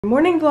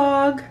Morning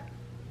vlog.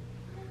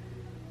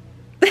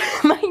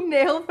 My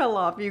nail fell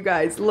off, you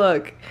guys.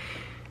 Look.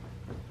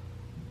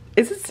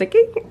 Is it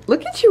sticking?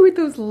 Look at you with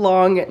those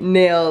long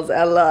nails,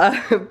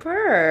 Ella.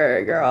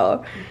 Purr,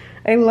 girl.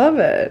 I love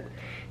it.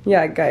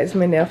 Yeah, guys,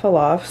 my nail fell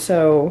off,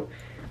 so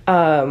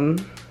there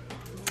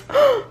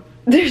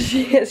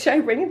she is. Should I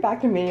bring it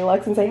back to Mini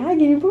Lux and say, hi, can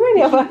you put my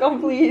nail back on,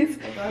 please?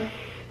 Okay.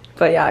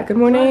 But yeah, good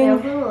morning. Nail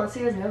glue? Let's see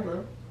his nail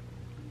glue.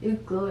 You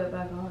glue it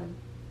back on.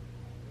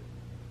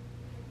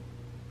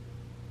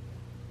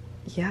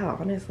 Yeah,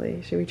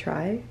 honestly, should we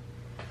try?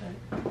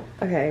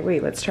 Okay,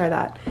 wait, let's try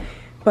that.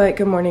 But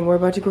good morning, we're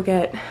about to go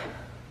get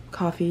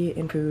coffee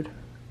and food.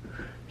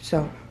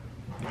 So,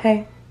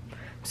 hey,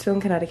 I'm still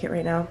in Connecticut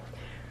right now.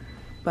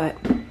 But,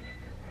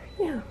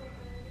 yeah.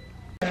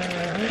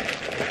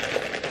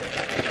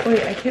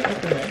 Wait, I can't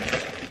open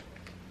it.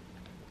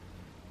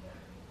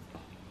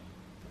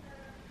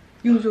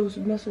 Use those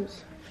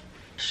muscles.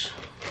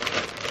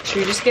 Should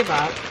we just give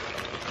up?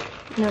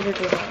 Never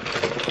give up.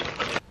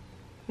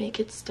 Make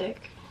it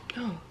stick.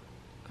 Oh,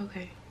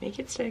 okay. Make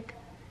it stick.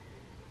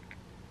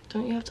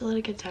 Don't you have to let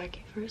it get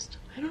tacky first?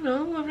 I don't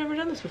know. I've never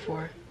done this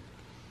before.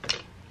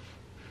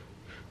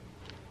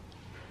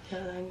 Yeah,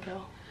 then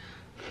go.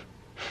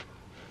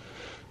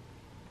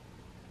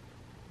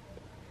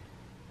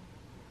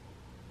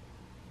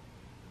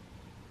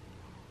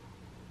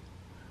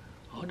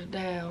 Hold it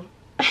down.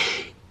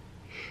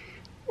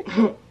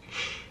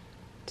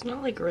 It's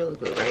not like Gorilla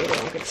Glue, right? It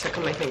won't get stuck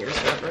on my fingers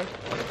forever.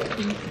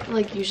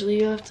 Like, usually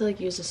you have to,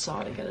 like, use a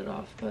saw to get it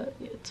off, but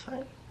it's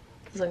fine.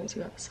 As long as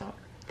you have a saw.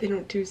 They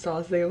don't do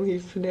saws, they only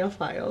use the nail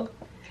file.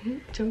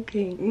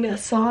 Joking. A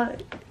saw.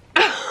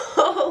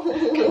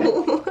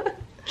 Oh.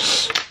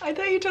 I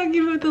thought you were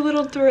talking about the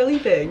little twirly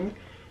thing.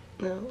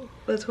 No.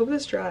 Let's hope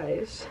this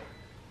dries.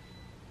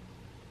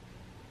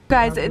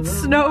 Guys, it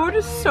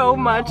snowed so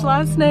much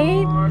last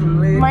night.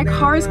 My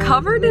car is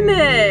covered in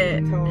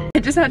it. I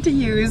just had to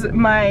use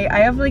I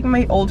have like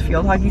my old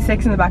field hockey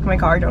sticks in the back of my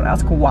car. Don't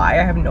ask why.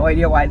 I have no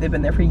idea why. They've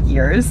been there for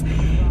years.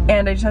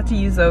 And I just had to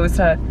use those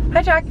to,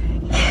 hi Jack.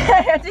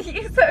 I had to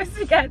use those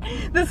to get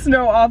the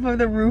snow off of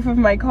the roof of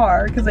my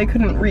car because I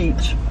couldn't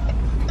reach.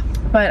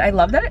 But I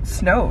love that it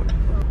snowed.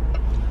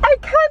 I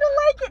kind of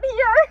like it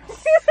here.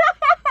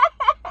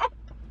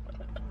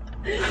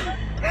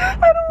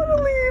 I don't want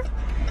to leave.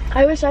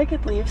 I wish I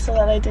could leave so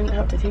that I didn't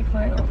have to take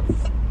finals.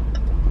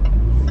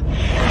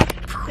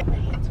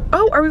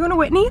 Oh, are we going to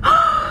Whitney?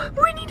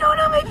 Whitney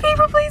Donut, my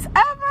favorite place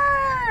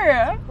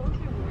ever!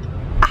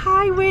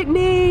 Hi,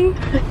 Whitney.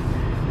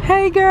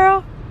 Hey,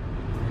 girl.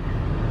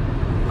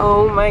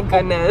 Oh my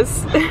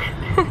goodness.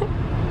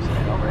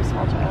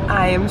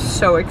 I am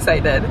so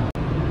excited.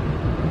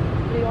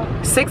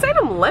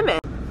 6-item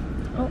limit.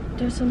 Oh,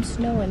 there's some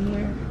snow in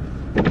here.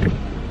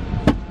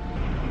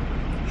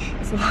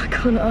 There's a lot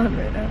going on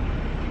right now.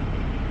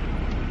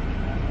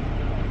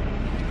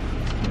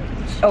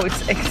 Oh,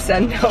 it's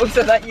extendo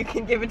so that you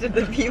can give it to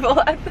the people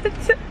at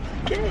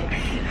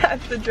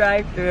the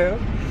drive-thru.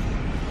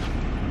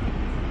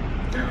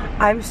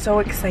 I'm so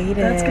excited.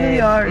 That's gonna be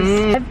ours.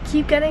 I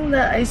keep getting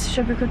the iced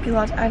sugar cookie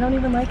latte. I don't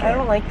even like it. I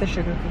don't like the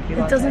sugar cookie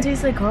latte. It doesn't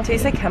taste like coffee. It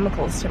tastes like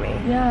chemicals to me.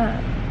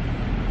 Yeah.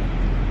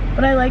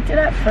 But I liked it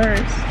at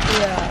first.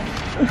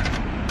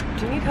 Yeah.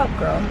 Do you need help,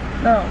 girl?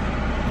 No.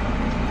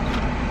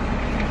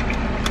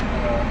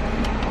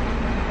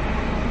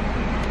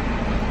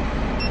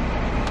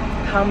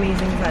 How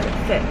amazing is that? It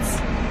fits.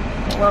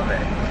 I love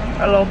it.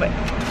 I love it.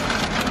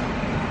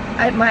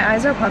 My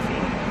eyes are puffy.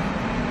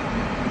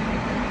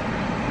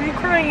 Are you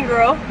crying,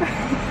 girl?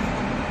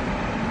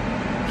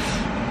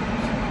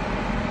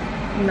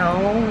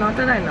 No, not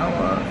that I know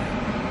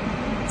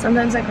of.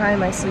 Sometimes I cry in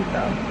my sleep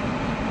though.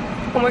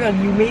 Oh my god,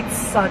 you made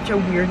such a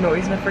weird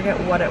noise and I forget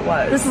what it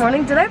was. This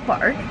morning, did I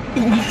bark?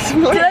 This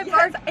morning, did I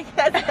bark?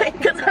 Yes,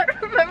 Because I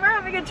remember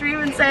having a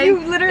dream and saying, you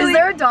literally, is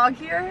there a dog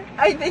here?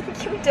 I think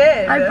you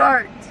did. I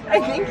barked. I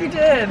think you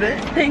did.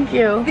 Thank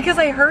you. Because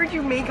I heard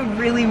you make a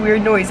really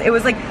weird noise. It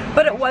was like,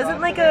 but it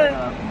wasn't like a,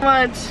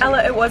 Much.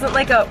 Ella, it wasn't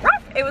like a,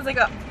 it was like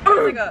a,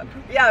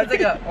 yeah, it was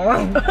like a,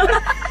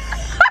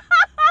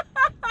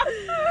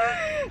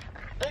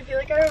 I feel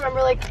like I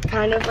remember like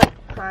kind of like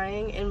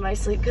crying in my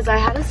sleep because I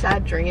had a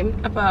sad dream.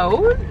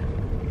 About?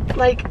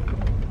 Like,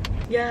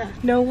 yeah.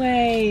 No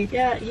way.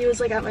 Yeah, he was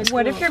like at my school.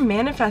 What if you're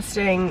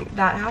manifesting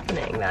that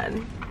happening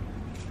then?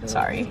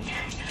 Sorry.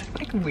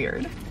 Like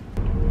weird.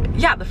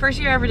 Yeah, the first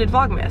year I ever did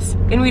vlogmas,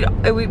 and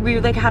we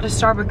like had a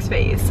Starbucks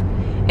phase,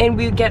 and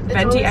we'd get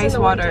venti ice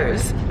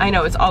waters. I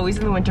know, it's always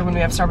in the winter when we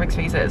have Starbucks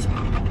phases.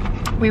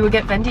 We would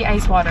get venti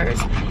ice waters,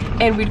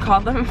 and we'd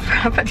call them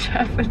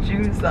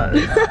frappuccinos.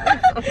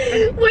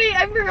 Wait,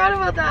 I forgot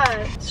about that.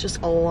 It's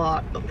just a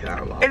lot of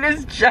caramel. It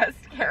is just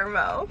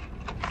caramel.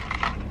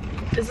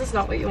 Is this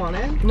not what you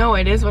wanted? No,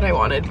 it is what I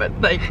wanted, but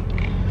like.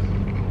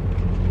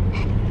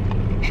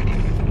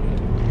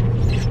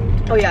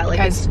 Oh yeah, like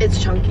guys,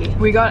 it's chunky.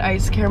 We got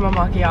iced caramel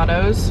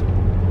macchiatos.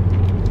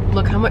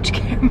 Look how much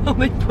caramel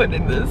they put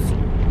in this.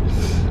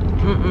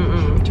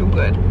 Too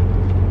good.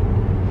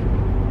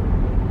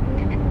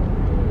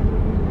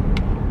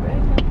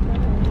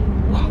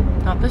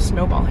 the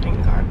snowball hitting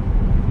the car.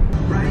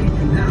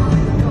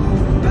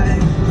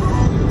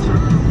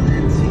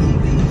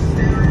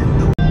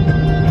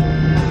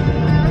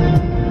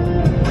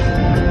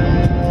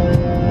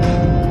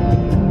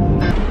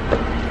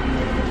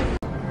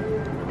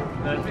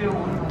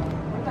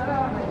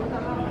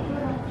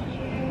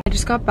 I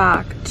just got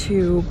back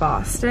to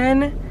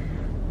Boston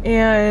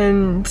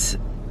and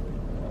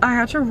I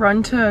had to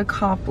run to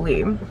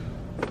Copley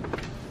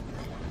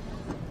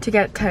to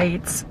get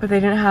tights, but they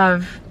didn't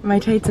have my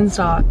tights in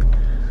stock.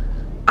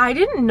 I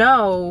didn't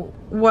know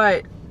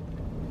what,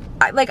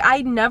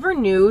 I never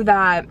knew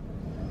that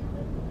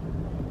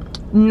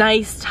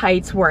nice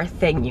tights were a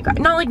thing, you guys.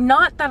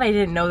 Not that I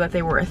didn't know that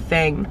they were a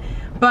thing,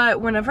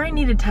 but whenever I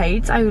needed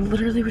tights, I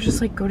literally would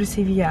just like go to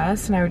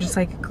CVS and I would just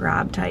like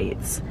grab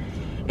tights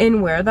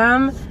and wear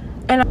them.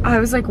 And I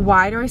was like,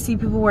 why do I see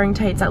people wearing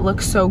tights that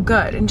look so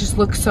good and just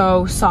look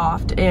so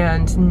soft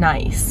and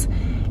nice?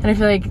 And I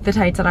feel like the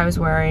tights that I was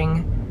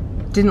wearing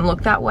didn't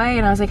look that way,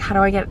 and I was like, how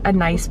do I get a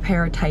nice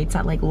pair of tights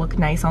that like look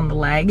nice on the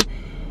leg?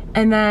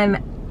 And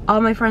then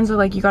all my friends were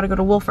like, you gotta go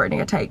to Wolford and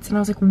get tights. And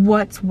I was like,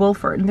 what's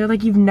Wolford? And they're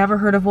like, you've never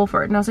heard of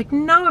Wolford? And I was like,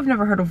 no, I've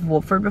never heard of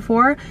Wolford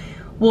before.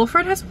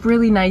 Wolford has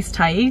really nice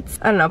tights.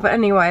 I don't know, but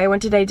anyway, I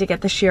went today to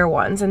get the sheer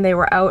ones and they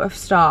were out of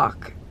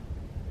stock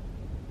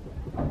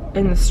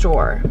in the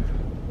store.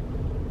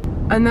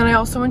 And then I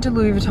also went to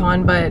Louis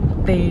Vuitton,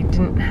 but they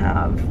didn't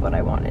have what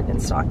I wanted in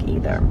stock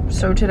either.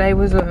 So today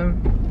was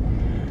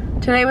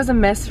a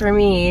miss for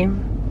me,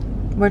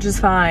 which is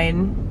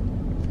fine,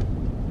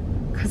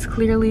 because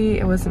clearly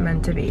it wasn't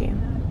meant to be.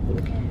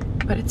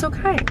 But it's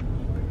okay.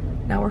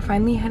 Now we're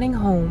finally heading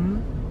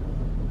home.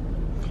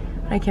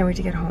 I can't wait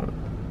to get home.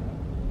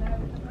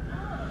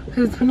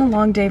 Because it's been a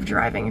long day of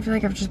driving. I feel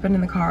like I've just been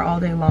in the car all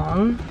day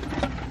long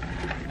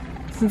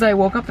since I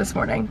woke up this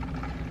morning.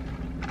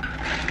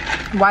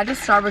 Why does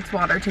Starbucks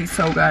water taste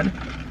so good?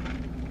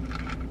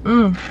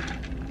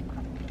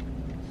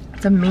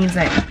 It's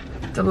amazing.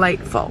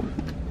 Delightful.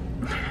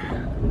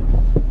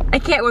 I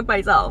can't with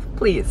myself,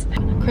 please.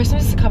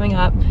 Christmas is coming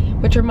up,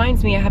 which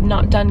reminds me I have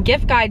not done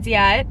gift guides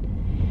yet.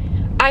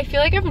 I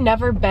feel like I've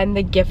never been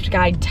the gift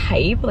guide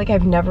type. Like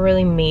I've never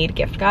really made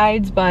gift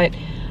guides, but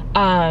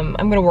I'm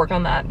gonna work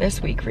on that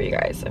this week for you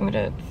guys. I'm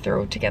gonna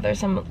throw together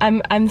some,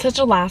 I'm such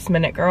a last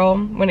minute girl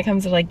when it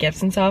comes to like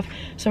gifts and stuff.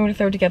 So I'm gonna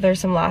throw together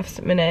some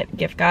last minute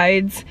gift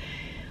guides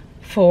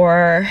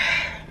for,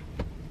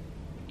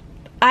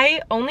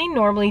 I only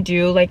normally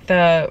do like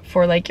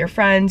for like your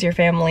friends, your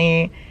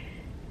family,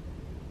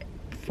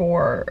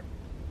 for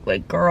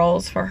like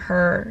girls, for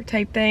her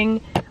type thing.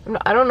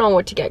 I don't know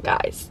what to get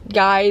guys.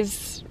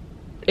 Guys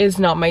is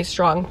not my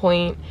strong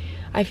point.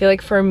 I feel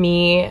like for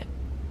me,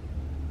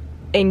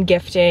 in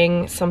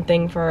gifting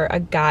something for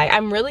a guy,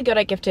 I'm really good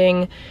at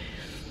gifting.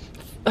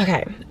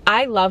 Okay,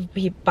 I love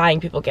buying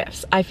people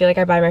gifts. I feel like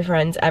I buy my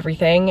friends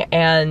everything,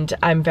 and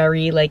I'm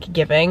very like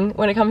giving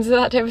when it comes to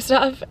that type of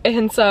stuff.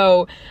 And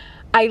so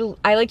I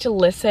like to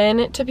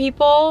listen to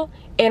people,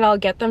 and I'll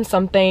get them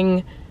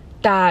something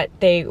that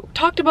they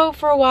talked about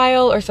for a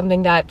while, or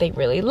something that they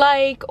really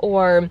like,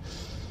 or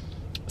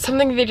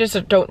something they just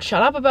don't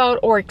shut up about,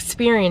 or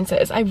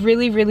experiences. I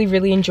really, really,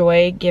 really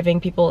enjoy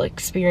giving people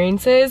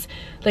experiences.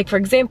 Like for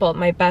example,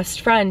 my best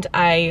friend,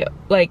 I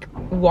like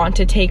want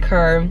to take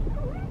her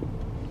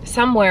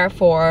somewhere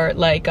for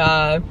like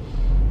a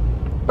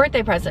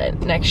birthday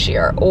present next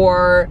year,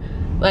 or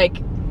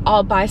like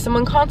I'll buy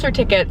someone concert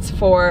tickets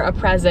for a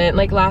present.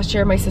 Like last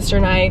year, my sister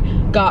and I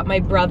got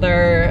my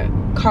brother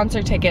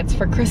concert tickets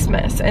for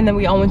Christmas, and then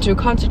we all went to a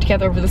concert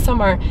together over the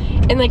summer,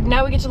 and like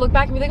now we get to look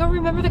back and be like, oh,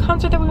 remember the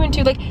concert that we went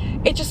to? Like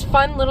it's just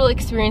fun little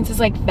experiences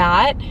like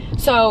that.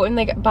 So, and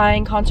like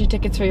buying concert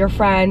tickets for your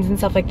friends and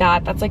stuff like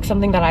that, that's like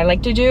something that I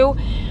like to do.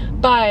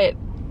 But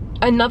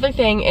another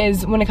thing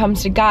is when it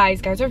comes to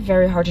guys are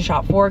very hard to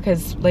shop for,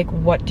 because like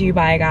what do you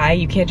buy a guy?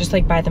 You can't just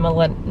like buy them a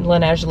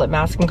Laneige lip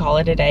mask and call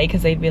it a day,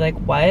 because they'd be like,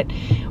 what?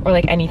 Or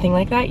like anything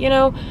like that, you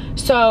know?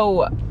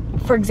 So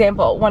for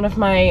example, one of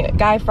my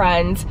guy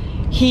friends,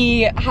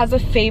 he has a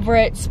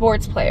favorite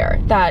sports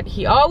player that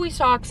he always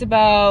talks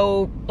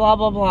about, blah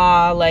blah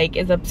blah, like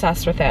is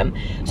obsessed with him.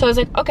 So I was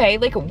like, okay,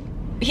 like,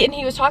 and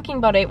he was talking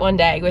about it one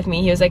day with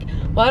me. He was like,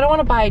 well, I don't want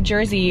to buy a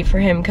jersey for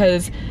him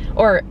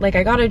or like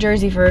I got a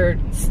jersey for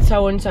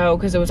so and so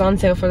because it was on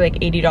sale for like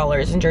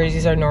 $80, and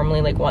jerseys are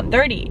normally like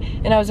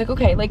 $130. And I was like,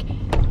 okay, like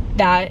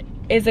that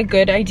is a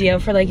good idea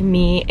for like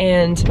me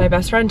and my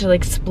best friend to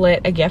like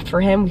split a gift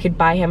for him. We could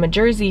buy him a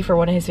jersey for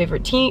one of his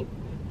favorite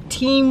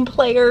team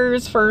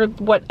players, for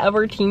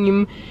whatever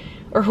team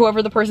or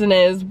whoever the person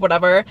is,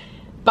 whatever.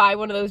 Buy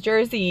one of those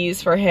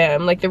jerseys for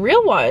him, like the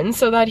real one,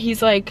 so that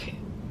he's like,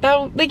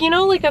 that, like, you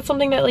know, like that's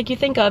something that like you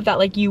think of that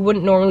like you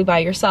wouldn't normally buy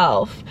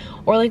yourself.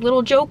 Or like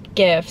little joke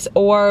gifts,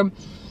 or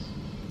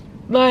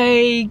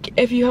like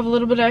if you have a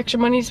little bit of extra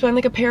money to spend,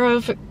 like a pair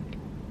of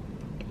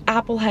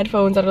Apple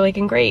headphones that are like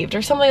engraved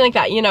or something like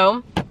that, you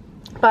know?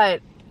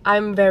 But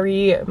I'm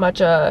very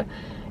much a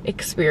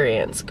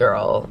experience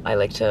girl. I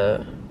like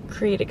to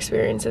create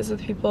experiences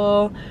with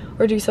people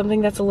or do something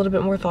that's a little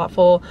bit more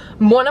thoughtful.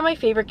 One of my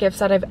favorite gifts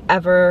that I've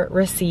ever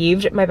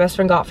received, my best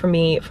friend got for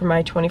me for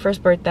my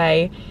 21st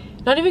birthday.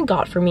 Not even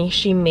got for me,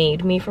 she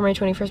made me for my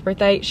 21st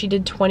birthday. She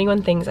did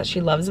 21 things that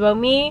she loves about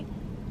me.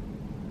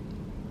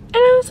 And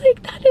I was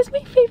like, that is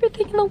my favorite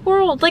thing in the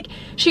world. Like,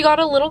 she got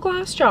a little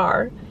glass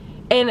jar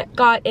and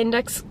got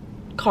index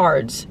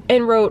cards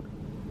and wrote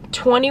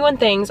 21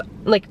 things,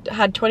 like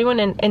had 21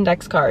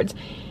 index cards.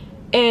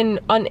 And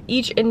on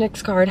each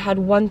index card had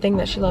one thing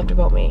that she loved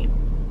about me.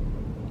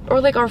 Or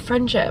like our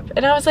friendship.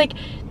 And I was like,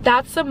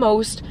 that's the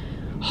most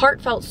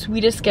heartfelt,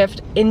 sweetest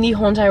gift in the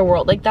whole entire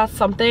world. Like, that's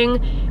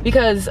something,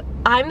 because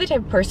I'm the type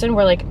of person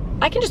where like,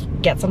 I can just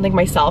get something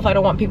myself. I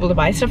don't want people to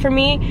buy stuff for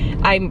me.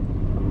 I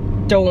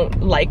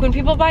don't like when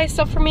people buy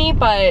stuff for me,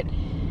 but,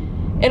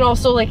 and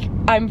also like,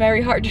 I'm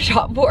very hard to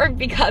shop for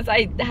because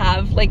I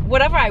have like,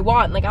 whatever I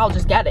want, like I'll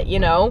just get it, you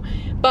know?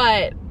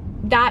 But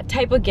that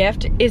type of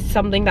gift is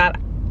something that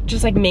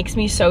just like makes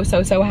me so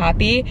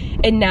happy.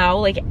 And now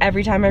like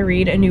every time I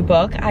read a new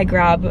book, I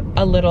grab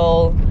a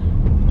little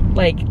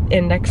like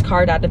index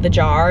card out of the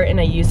jar and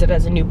I use it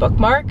as a new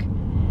bookmark,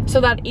 so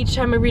that each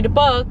time I read a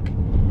book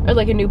or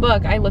like a new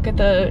book, I look at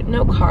the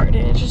note card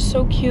and it's just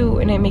so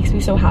cute and it makes me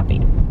so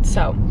happy.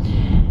 So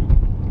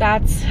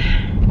that's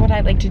what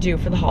I like to do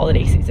for the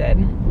holiday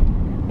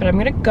season. But I'm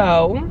gonna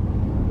go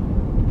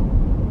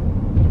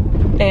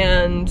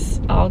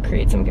and I'll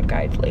create some gift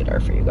guides later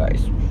for you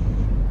guys.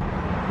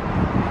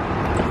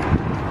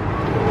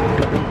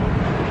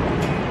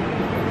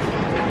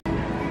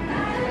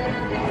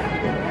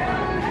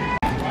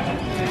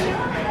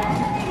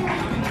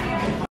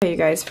 Okay, you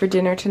guys, for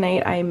dinner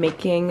tonight, I'm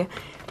making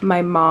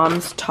my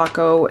mom's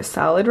taco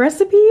salad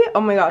recipe.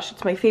 Oh my gosh,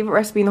 it's my favorite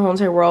recipe in the whole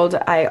entire world.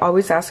 I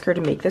always ask her to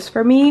make this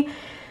for me,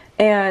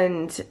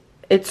 and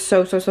it's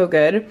so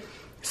good.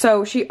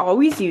 So she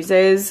always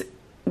uses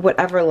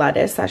whatever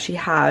lettuce that she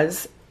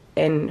has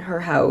in her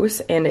house,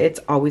 and it's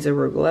always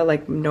arugula.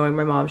 Like, knowing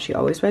my mom, she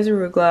always buys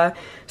arugula,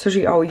 so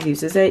she always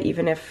uses it,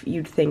 even if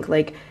you'd think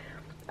like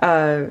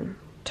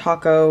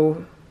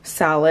taco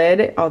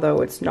salad,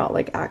 although it's not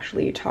like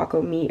actually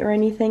taco meat or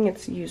anything,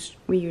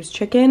 we use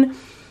chicken,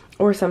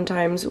 or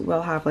sometimes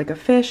we'll have like a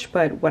fish,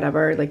 but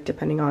whatever, like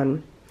depending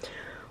on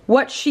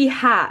what she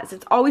has.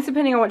 It's always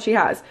depending on what she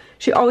has.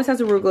 She always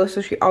has arugula,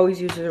 so she always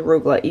uses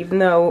arugula, even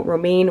though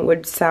romaine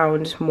would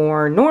sound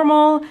more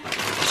normal.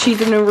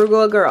 She's an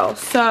arugula girl.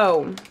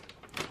 So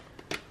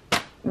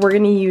we're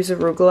gonna use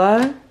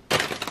arugula,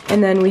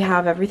 and then we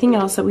have everything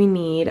else that we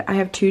need. I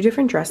have 2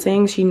 different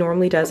dressings. She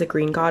normally does a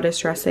green goddess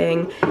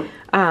dressing,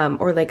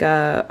 or like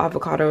a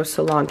avocado,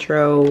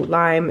 cilantro,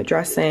 lime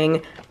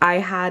dressing. I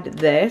had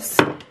this,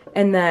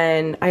 and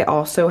then I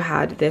also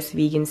had this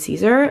vegan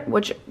Caesar,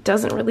 which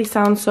doesn't really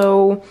sound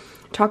so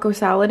taco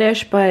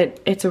salad-ish, but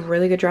it's a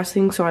really good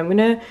dressing, so I'm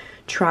gonna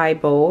try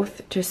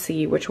both to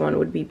see which one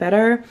would be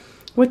better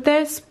with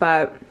this.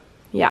 But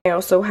yeah, I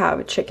also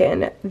have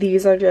chicken.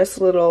 These are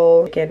just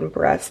little chicken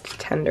breast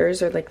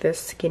tenders, or like the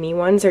skinny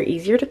ones. They're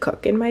easier to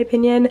cook in my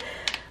opinion.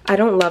 I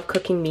don't love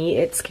cooking meat.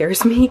 It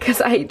scares me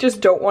because I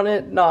just don't want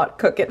to not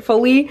cook it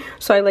fully,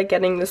 so I like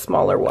getting the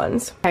smaller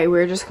ones. Okay,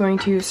 we're just going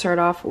to start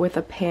off with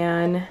a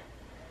pan.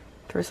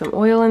 Throw some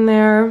oil in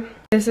there.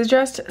 This is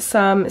just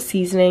some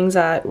seasonings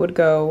that would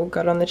go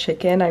good on the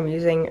chicken. I'm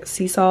using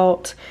sea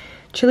salt,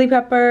 chili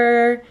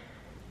pepper,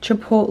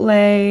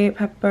 chipotle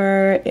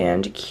pepper,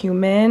 and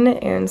cumin,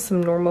 and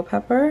some normal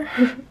pepper.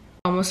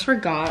 Almost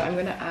forgot, I'm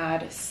gonna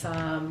add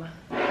some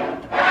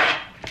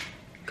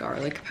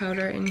garlic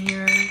powder in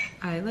here.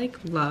 I like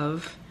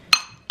love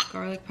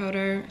garlic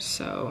powder,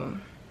 so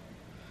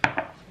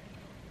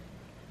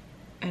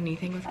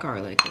anything with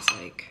garlic is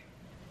like,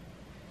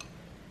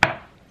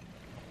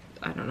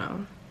 I don't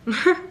know.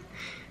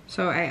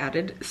 So I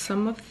added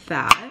some of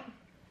that.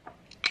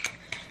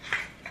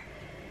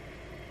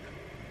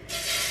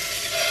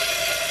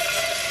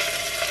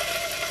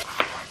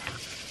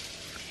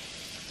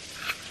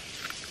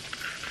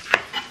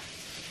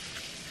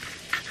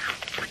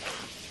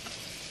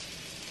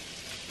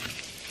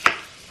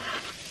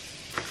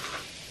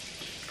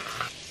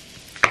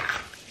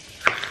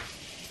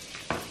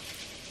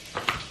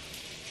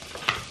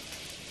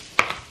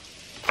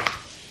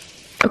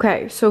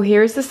 Okay, so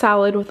here's the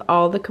salad with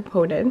all the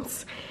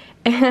components,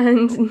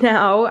 and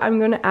now I'm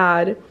gonna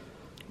add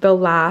the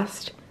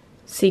last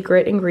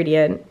secret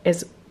ingredient.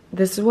 This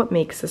is what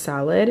makes the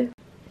salad.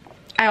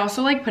 I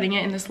also like putting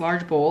it in this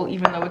large bowl,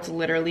 even though it's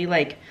literally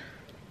like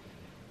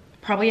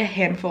probably a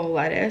handful of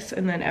lettuce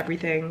and then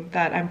everything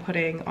that I'm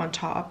putting on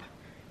top,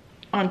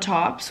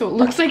 so it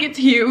looks like it's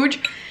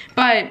huge,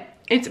 but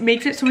it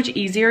makes it so much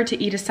easier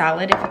to eat a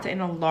salad if it's in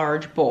a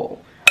large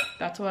bowl.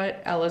 That's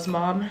what Ella's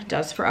mom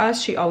does for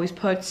us. She always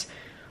puts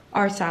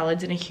our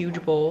salads in a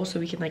huge bowl so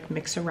we can like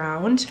mix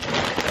around.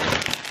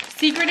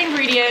 Secret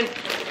ingredient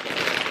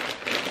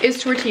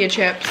is tortilla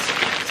chips.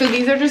 So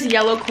these are just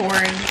yellow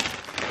corn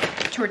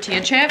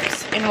tortilla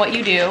chips, and what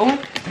you do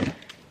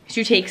is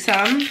you take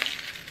some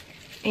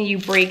and you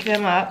break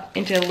them up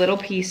into little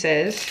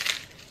pieces,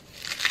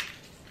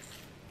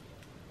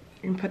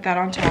 and put that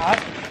on top.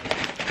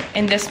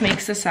 And this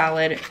makes the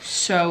salad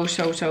so,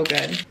 so, so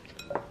good.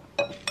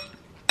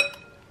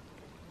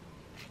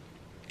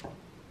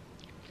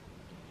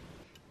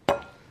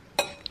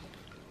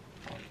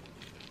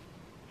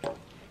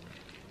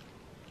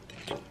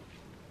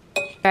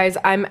 Guys,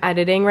 I'm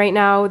editing right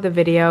now the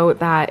video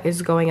that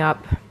is going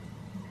up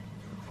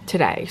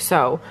today,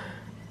 so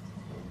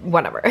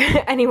whatever.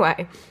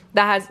 Anyway,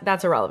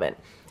 that's irrelevant.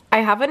 I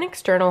have an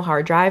external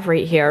hard drive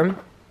right here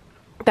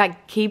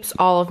that keeps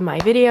all of my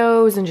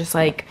videos and just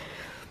like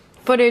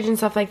footage and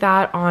stuff like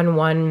that on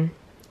one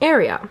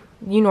area.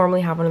 You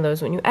normally have one of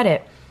those when you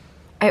edit.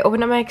 I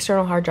opened up my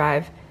external hard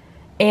drive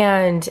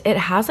and it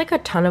has like a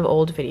ton of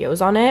old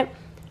videos on it.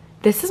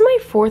 This is my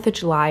 4th of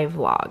July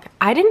vlog.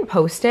 I didn't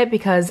post it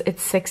because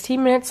it's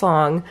 16 minutes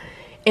long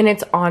and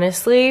it's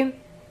honestly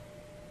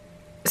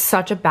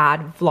such a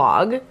bad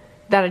vlog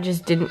that I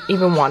just didn't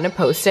even want to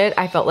post it.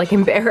 I felt like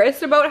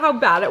embarrassed about how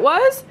bad it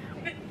was.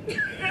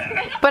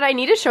 But I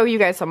need to show you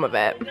guys some of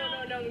it.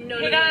 No.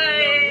 Hey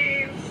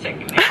guys! Sick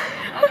of me.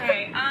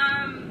 Okay,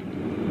 hi!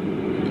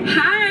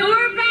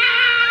 We're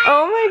back!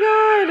 Oh my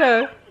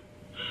god!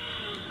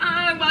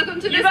 Welcome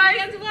to this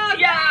weekend's vlog!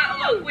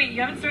 Yeah, wait,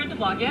 you haven't started the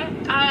vlog yet?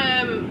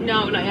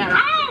 No, not yet.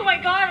 Oh my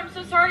god, I'm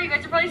so sorry. You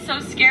guys are probably so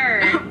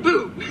scared.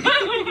 Boo!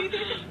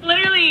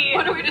 Literally.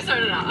 What are we to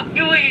start it off?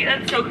 Wait,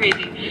 that's so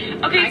crazy.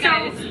 Okay,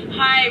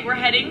 hi, we're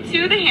heading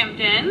to the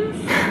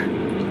Hamptons.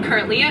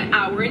 Currently an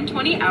hour and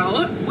 20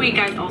 out. Wait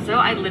guys, also,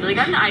 I literally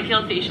got an eye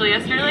peel facial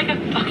yesterday like a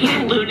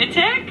fucking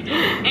lunatic.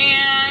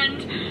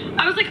 And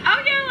I was like,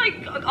 oh yeah,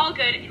 like all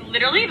good.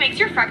 Literally, it makes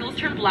your freckles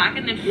turn black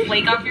and then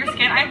flake off your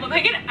skin. I look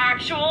like an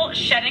actual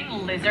shedding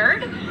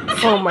lizard.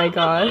 Oh my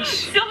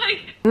gosh. So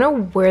like, I don't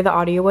know where the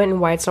audio went and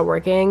why it's not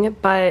working,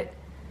 but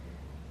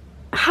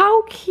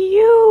how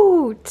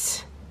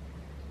cute.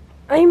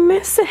 I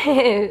miss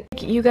it.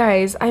 You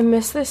guys, I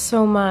miss this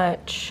so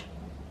much.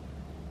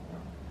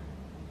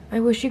 I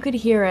wish you could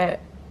hear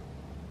it.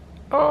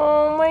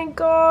 Oh my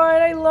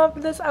god, I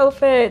love this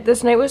outfit.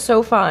 This night was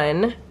so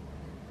fun.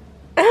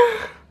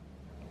 I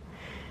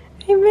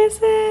miss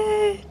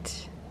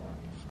it.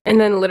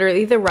 And then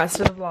literally the rest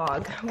of the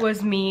vlog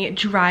was me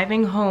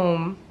driving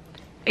home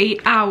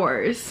 8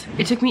 hours.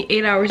 It took me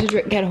 8 hours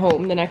to get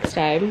home the next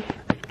day,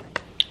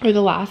 or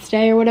the last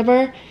day or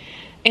whatever.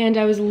 And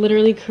I was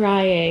literally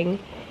crying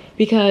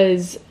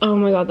because, oh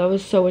my god, that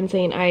was so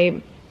insane.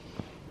 I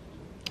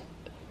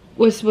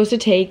was supposed to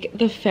take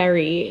the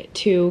ferry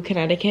to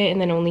Connecticut and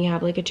then only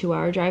have like a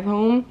 2-hour drive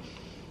home.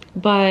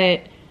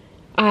 But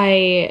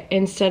I,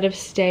 instead of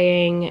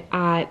staying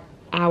at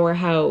our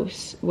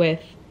house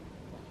with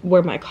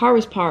where my car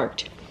was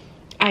parked,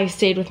 I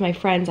stayed with my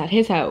friends at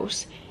his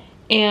house.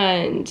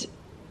 And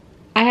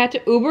I had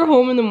to Uber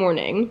home in the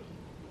morning.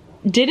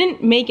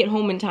 Didn't make it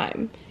home in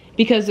time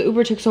because the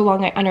Uber took so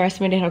long. I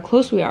underestimated how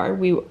close we are.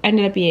 We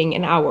ended up being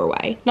an hour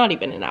away. Not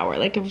even an hour,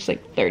 like it was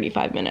like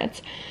 35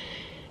 minutes.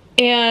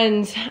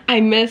 And I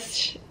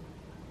missed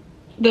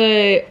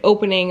the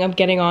opening of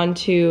getting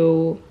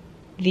onto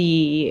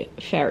the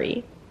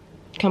ferry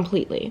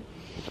completely.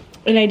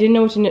 And I didn't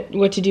know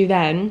what to do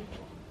then.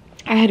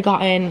 I had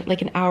gotten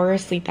like an hour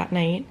of sleep that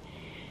night.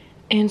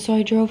 And so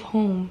I drove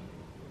home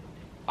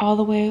all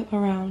the way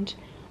around.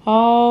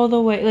 All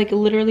the way, like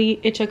literally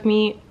it took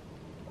me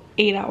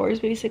 8 hours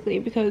basically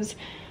because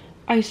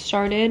I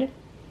started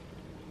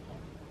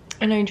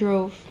and I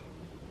drove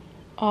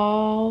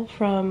all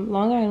from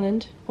Long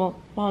Island, well,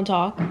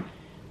 Montauk,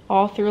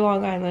 all through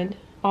Long Island,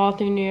 all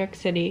through New York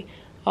City,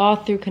 all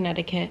through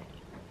Connecticut,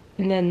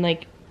 and then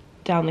like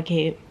down the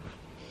Cape.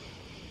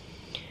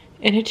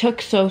 And it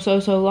took so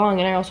long,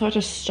 and I also had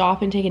to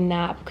stop and take a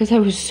nap because I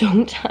was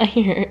so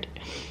tired.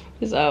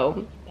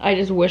 So I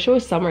just wish it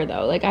was summer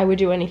though. Like I would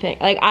do anything.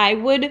 Like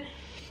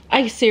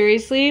I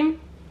seriously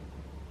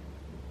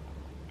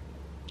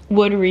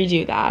would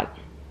redo that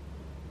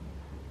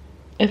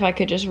if I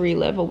could just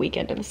relive a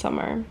weekend in the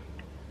summer,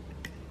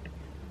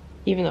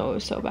 even though it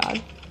was so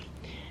bad.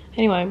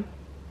 Anyway,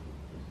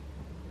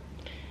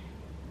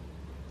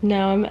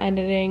 now I'm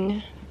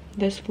editing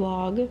this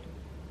vlog.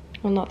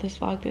 Well, not this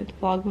vlog, the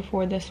vlog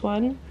before this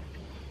one,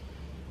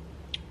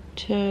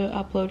 to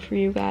upload for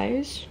you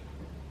guys.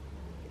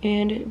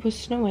 And it was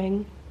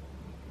snowing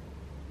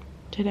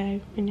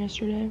today and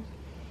yesterday.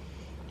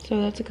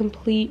 So that's a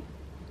complete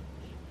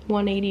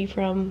 180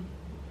 from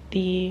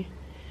the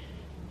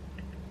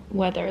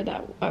weather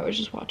that I was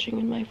just watching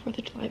in my 4th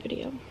of July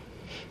video.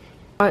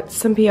 Got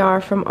some PR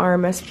from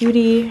RMS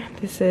Beauty.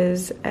 This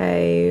is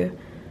a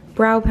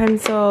brow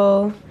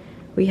pencil.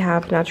 We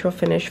have Natural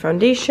Finish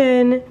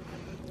foundation.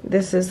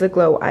 This is the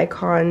Glow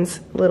Icons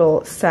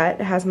little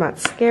set. It has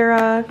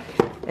mascara,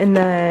 and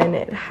then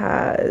it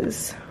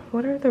has,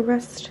 what are the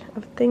rest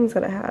of things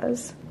that it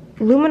has?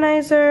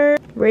 Luminizer,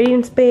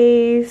 Radiance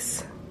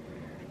Base,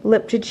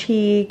 lip to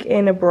cheek,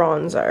 and a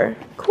bronzer.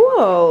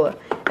 Cool.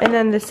 And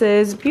then this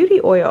is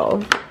beauty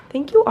oil.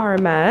 Thank you,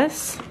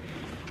 RMS.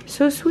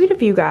 So sweet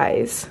of you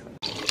guys.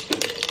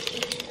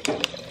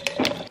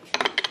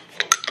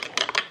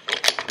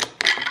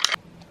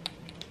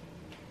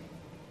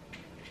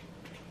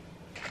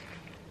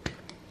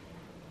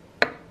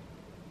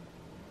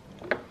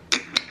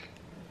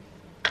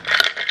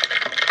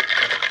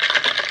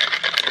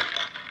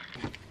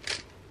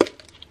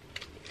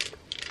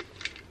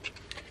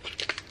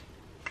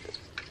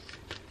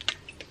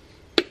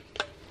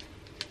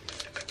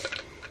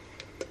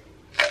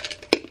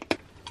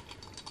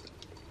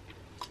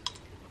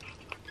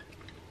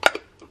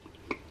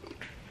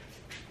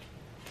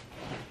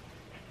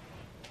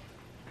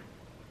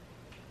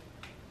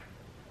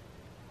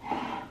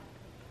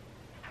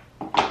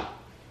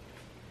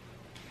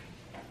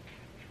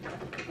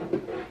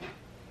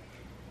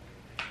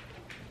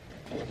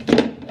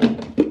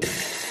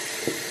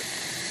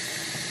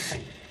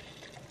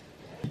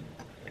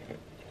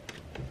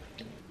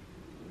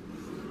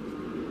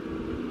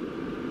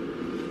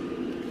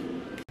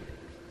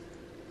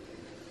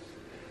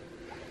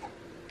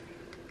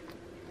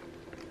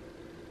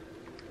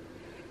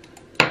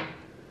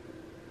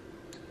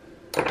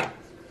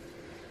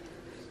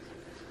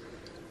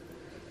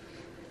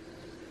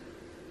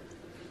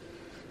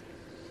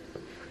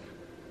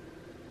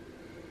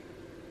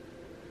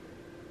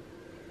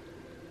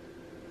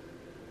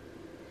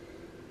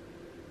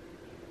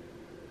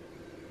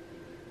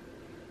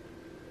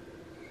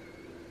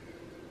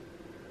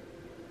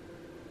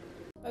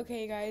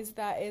 Okay guys,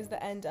 that is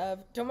the end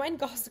of, don't mind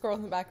Gossip Girl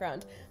in the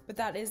background, but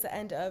that is the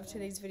end of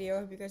today's video. I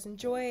hope you guys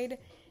enjoyed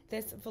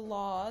this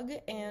vlog,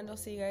 and I'll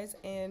see you guys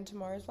in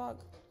tomorrow's vlog.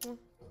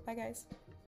 Bye guys.